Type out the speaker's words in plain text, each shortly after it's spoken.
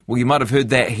Well, you might have heard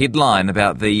that headline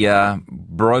about the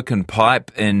broken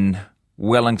pipe in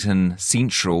Wellington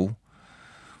Central.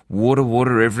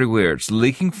 Water everywhere. It's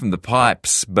leaking from the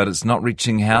pipes, but it's not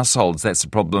reaching households. That's the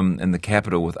problem in the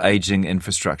capital, with ageing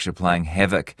infrastructure playing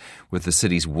havoc with the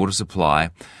city's water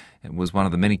supply. It was one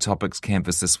of the many topics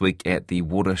canvassed this week at the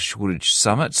Water Shortage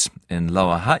Summit in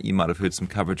Lower Hutt. You might have heard some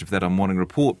coverage of that on Morning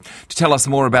Report. To tell us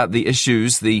more about the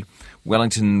issues the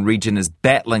Wellington region is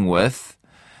battling with,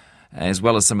 as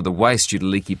well as some of the waste due to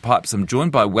leaky pipes, I'm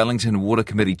joined by Wellington Water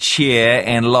Committee Chair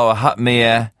and Lower Hutt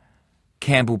Mayor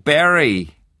Campbell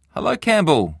Barry. Hello,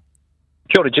 Campbell.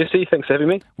 Kia ora, Jesse. Thanks for having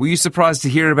me. Were you surprised to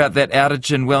hear about that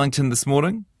outage in Wellington this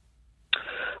morning?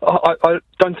 I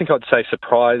don't think I'd say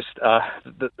surprised.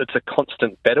 It's a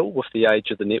constant battle with the age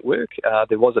of the network.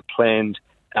 There was a planned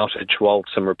outage while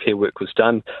some repair work was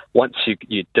done. Once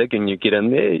you dig and you get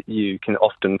in there, you can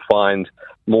often find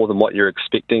more than what you're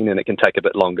expecting, and it can take a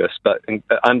bit longer. But I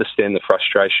understand the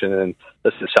frustration, and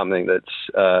this is something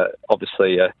that's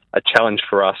obviously a challenge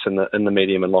for us in the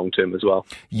medium and long term as well.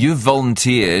 You've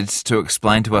volunteered to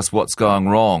explain to us what's going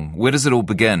wrong. Where does it all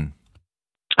begin?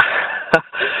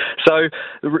 So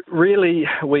really,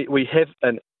 we have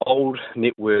an old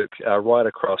network right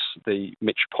across the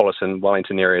metropolitan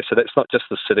Wellington area. So that's not just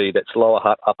the city, that's Lower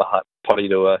Hutt, Upper Hutt,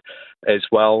 Porirua as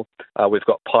well. We've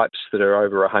got pipes that are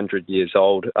over 100 years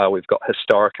old. We've got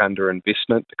historic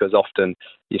underinvestment, because often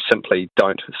you simply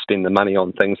don't spend the money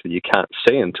on things that you can't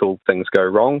see until things go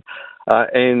wrong.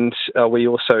 And we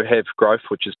also have growth,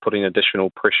 which is putting additional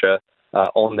pressure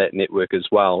on that network as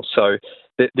well. So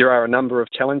there are a number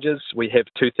of challenges. We have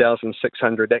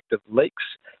 2,600 active leaks,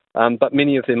 but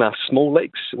many of them are small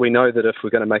leaks. We know that if we're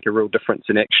going to make a real difference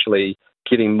in actually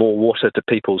getting more water to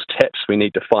people's taps, we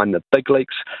need to find the big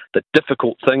leaks. The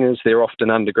difficult thing is they're often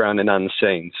underground and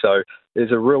unseen. So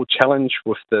there's a real challenge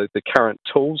with the current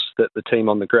tools that the team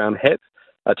on the ground have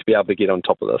to be able to get on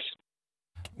top of this.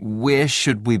 Where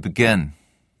should we begin?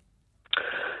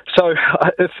 So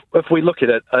if we look at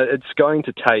it, it's going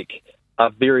to take a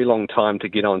very long time to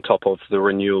get on top of the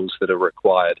renewals that are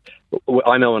required.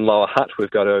 I know in Lower Hutt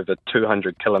we've got over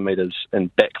 200 kilometres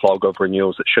in backlog of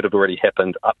renewals that should have already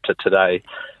happened up to today.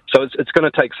 So it's going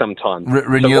to take some time.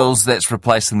 Renewals, that's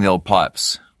replacing the old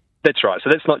pipes? That's right. So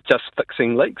that's not just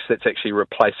fixing leaks, that's actually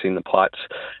replacing the pipes.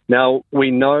 Now,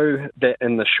 we know that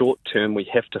in the short term we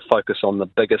have to focus on the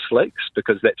biggest leaks,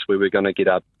 because that's where we're going to get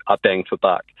our bang for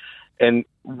buck. And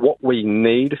what we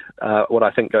need, what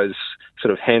I think goes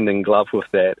sort of hand in glove with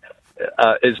that,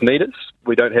 is meters.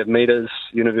 We don't have meters,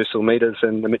 universal meters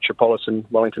in the metropolitan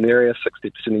Wellington area.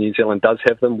 60% of New Zealand does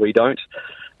have them. We don't.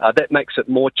 That makes it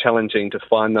more challenging to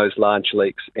find those large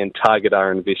leaks and target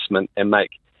our investment and make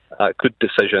good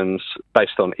decisions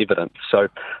based on evidence. So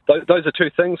those are two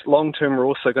things. Long term, we're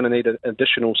also going to need an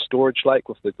additional storage lake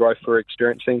with the growth we're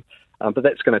experiencing, but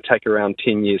that's going to take around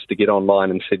 10 years to get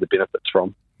online and see the benefits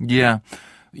from. Yeah.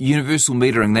 Universal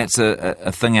metering, that's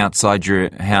a thing outside your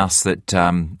house that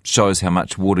shows how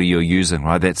much water you're using,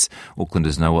 right?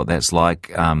 Aucklanders know what that's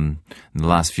like. In the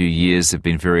last few years, there have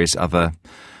been various other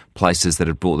places that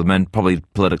have brought them in, probably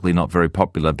politically not very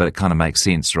popular, but it kind of makes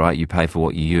sense, right? You pay for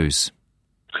what you use.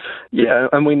 Yeah,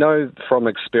 and we know from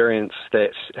experience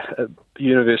that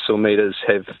universal meters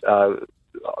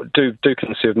do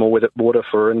conserve more water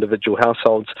for individual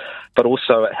households, but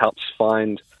also it helps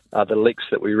find the leaks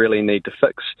that we really need to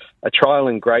fix. A trial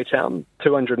in Greytown,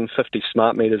 250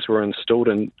 smart meters were installed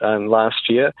in last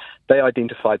year. They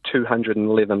identified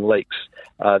 211 leaks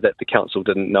that the council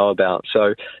didn't know about.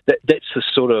 So that's the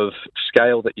sort of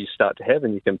scale that you start to have,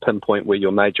 and you can pinpoint where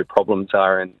your major problems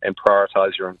are and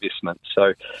prioritise your investment.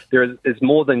 So there is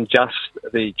more than just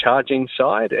the charging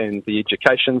side and the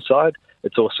education side.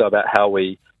 It's also about how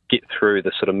we get through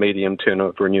the sort of medium term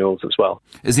of renewals as well.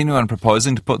 Is anyone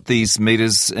proposing to put these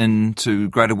meters into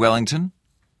Greater Wellington?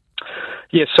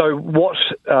 Yeah, so what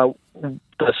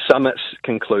the summit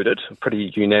concluded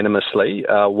pretty unanimously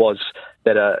was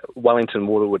that Wellington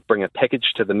Water would bring a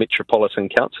package to the metropolitan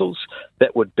councils.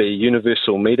 That would be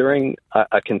universal metering,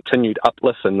 a continued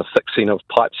uplift in the fixing of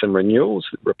pipes and renewals,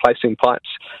 replacing pipes,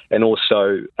 and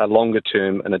also a longer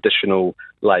term, an additional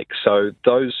lake. So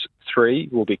those three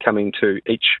will be coming to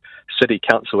each city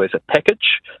council as a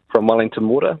package from Wellington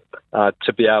Water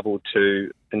to be able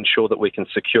to ensure that we can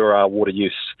secure our water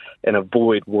use and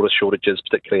avoid water shortages,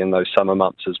 particularly in those summer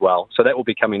months as well. So that will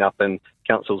be coming up in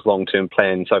council's long-term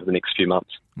plans over the next few months.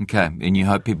 Okay, and you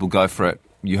hope people go for it.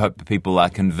 You hope that people are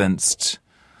convinced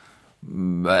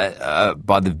by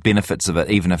the benefits of it,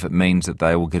 even if it means that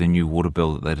they will get a new water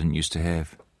bill that they didn't used to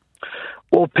have.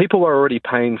 Well, people are already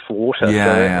paying for water.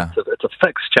 Yeah. It's a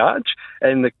fixed charge.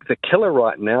 And the killer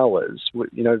right now is,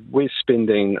 we're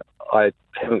spending, I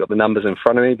haven't got the numbers in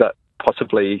front of me, but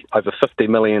possibly over $50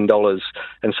 million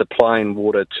in supplying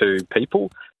water to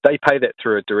people. They pay that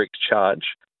through a direct charge.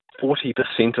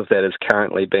 40% of that is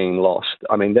currently being lost.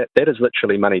 I mean, that is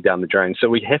literally money down the drain. So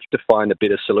we have to find a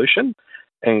better solution.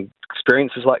 And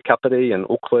experiences like Kapiti and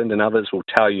Auckland and others will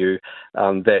tell you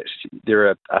that there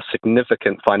are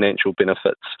significant financial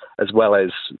benefits as well as,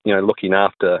 looking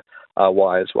after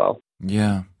Wai as well.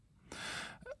 Yeah.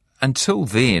 Until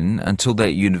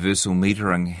that universal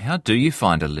metering, how do you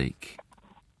find a leak?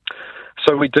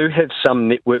 So we do have some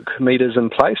network meters in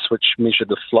place which measure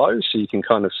the flow. So you can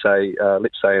kind of say,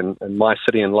 let's say in my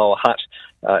city in Lower Hutt,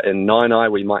 in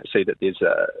Nainai, we might see that there's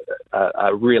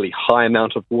a really high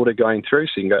amount of water going through.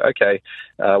 So you can go, okay,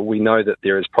 we know that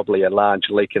there is probably a large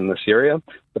leak in this area.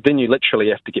 But then you literally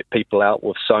have to get people out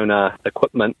with sonar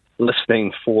equipment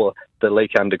listening for the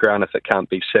leak underground if it can't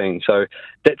be seen. So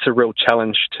that's a real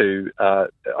challenge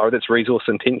that's resource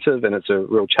intensive, and it's a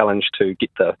real challenge to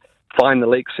find the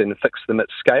leaks and fix them at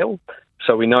scale.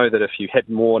 So we know that if you had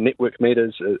more network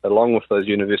meters along with those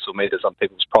universal meters on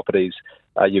people's properties,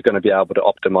 you're going to be able to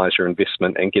optimise your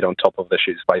investment and get on top of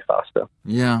issues way faster.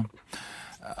 Yeah.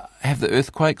 Have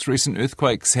the recent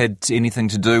earthquakes, had anything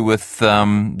to do with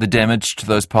the damage to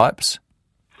those pipes?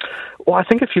 Well, I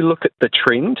think if you look at the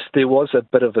trend, there was a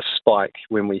bit of a spike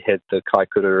when we had the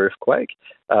Kaikoura earthquake.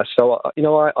 So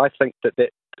I think that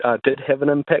did have an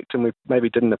impact, and we maybe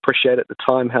didn't appreciate at the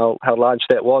time how large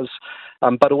that was.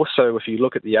 But also, if you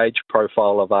look at the age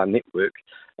profile of our network,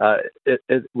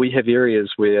 we have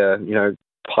areas where,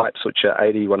 pipes which are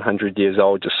 80, 100 years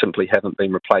old just simply haven't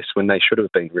been replaced when they should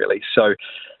have been, really. So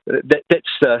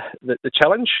that's the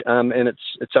challenge, and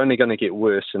it's only going to get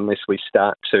worse unless we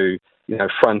start to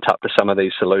front up to some of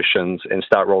these solutions and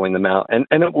start rolling them out. And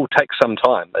it will take some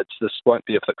time. This won't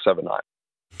be a fix overnight.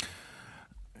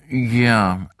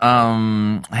 Yeah.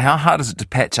 How hard is it to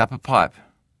patch up a pipe?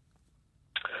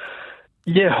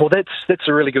 Yeah, well, that's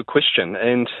a really good question.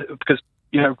 And because,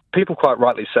 people quite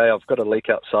rightly say, I've got a leak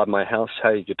outside my house.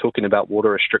 Hey, you're talking about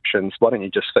water restrictions. Why don't you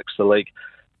just fix the leak?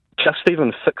 Just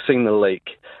even fixing the leak,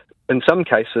 in some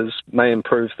cases, may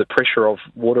improve the pressure of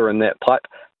water in that pipe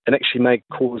and actually may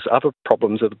cause other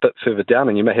problems a bit further down,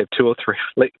 and you may have 2 or 3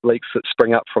 leaks that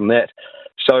spring up from that.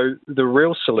 So the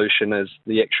real solution is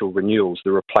the actual renewals,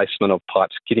 the replacement of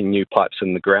pipes, getting new pipes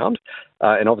in the ground,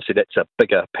 and obviously that's a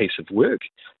bigger piece of work,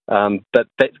 but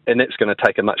that's going to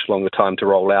take a much longer time to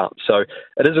roll out. So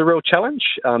it is a real challenge.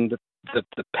 The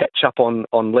patch up on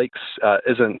leaks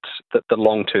isn't the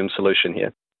long-term solution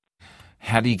here.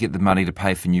 How do you get the money to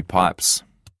pay for new pipes?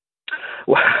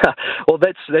 Well,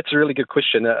 that's a really good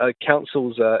question.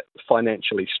 Councils are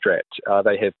financially strapped.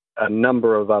 They have a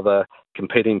number of other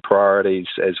competing priorities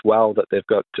as well that we've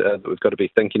got to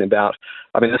be thinking about.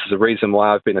 I mean, this is a reason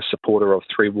why I've been a supporter of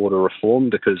 3 water reform,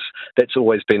 because that's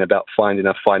always been about finding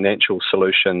a financial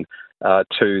solution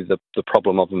to the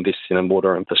problem of investing in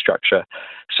water infrastructure.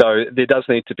 So there does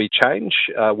need to be change.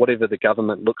 Whatever the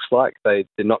government looks like, they're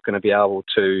not going to be able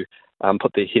to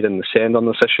put their head in the sand on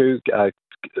this issue.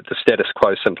 The status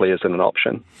quo simply isn't an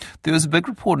option. There was a big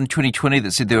report in 2020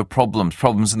 that said there were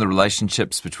problems in the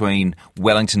relationships between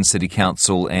Wellington City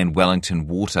Council and Wellington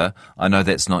Water. I know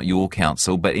that's not your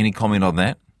council, but any comment on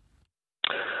that?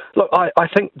 Look, I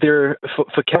think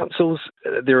for councils,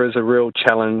 there is a real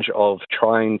challenge of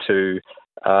trying to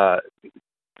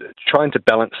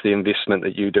balance the investment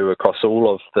that you do across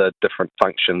all of the different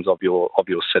functions of your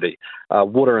city.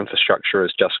 Water infrastructure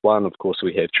is just one. Of course,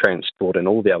 we have transport and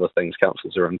all the other things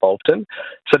councils are involved in.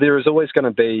 So there is always going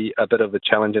to be a bit of a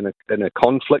challenge and a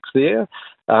conflict there.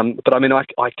 But I mean,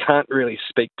 I can't really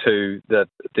speak to the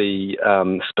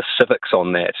specifics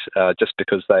on that, just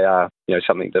because they are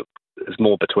something that is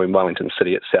more between Wellington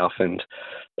City itself and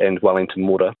Wellington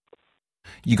Water.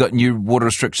 You got new water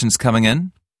restrictions coming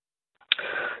in?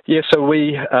 Yeah, so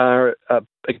we are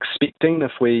expecting,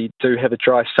 if we do have a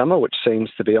dry summer, which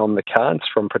seems to be on the cards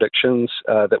from predictions,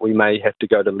 that we may have to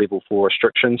go to level 4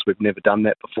 restrictions. We've never done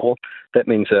that before. That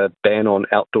means a ban on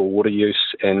outdoor water use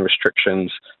and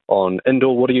restrictions on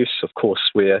indoor water use. Of course,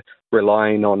 we're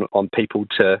relying on people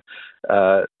to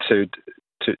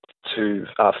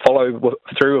follow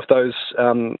through with those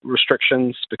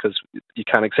restrictions, because you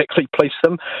can't exactly police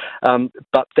them.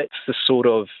 But that's the sort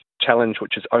of challenge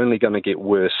which is only going to get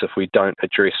worse if we don't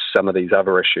address some of these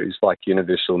other issues like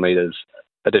universal meters,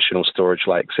 additional storage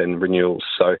lakes and renewals.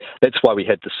 So that's why we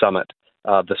had the summit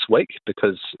this week,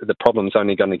 because the problem's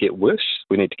only going to get worse.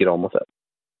 We need to get on with it.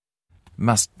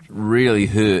 Must really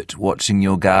hurt watching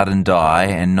your garden die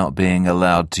and not being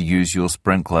allowed to use your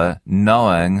sprinkler,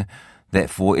 knowing that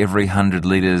for every 100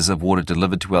 litres of water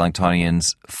delivered to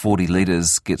Wellingtonians, 40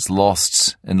 litres gets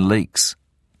lost in leaks.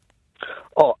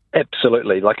 Oh,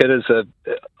 absolutely.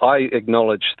 I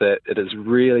acknowledge that it is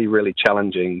really, really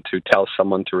challenging to tell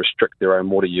someone to restrict their own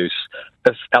water use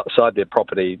if outside their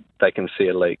property they can see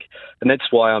a leak. And that's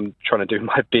why I'm trying to do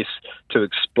my best to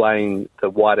explain the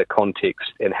wider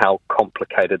context and how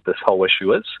complicated this whole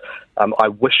issue is. I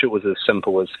wish it was as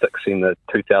simple as fixing the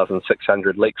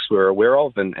 2,600 leaks we're aware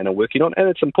of and are working on, and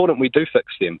it's important we do fix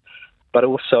them. But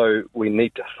also we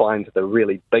need to find the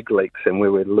really big leaks and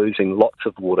where we're losing lots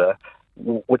of water,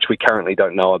 which we currently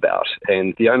don't know about.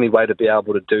 And the only way to be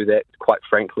able to do that, quite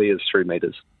frankly, is through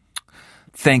meters.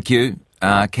 Thank you,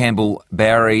 Campbell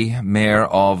Barry, Mayor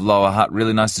of Lower Hutt.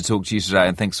 Really nice to talk to you today,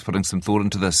 and thanks for putting some thought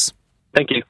into this. Thank you.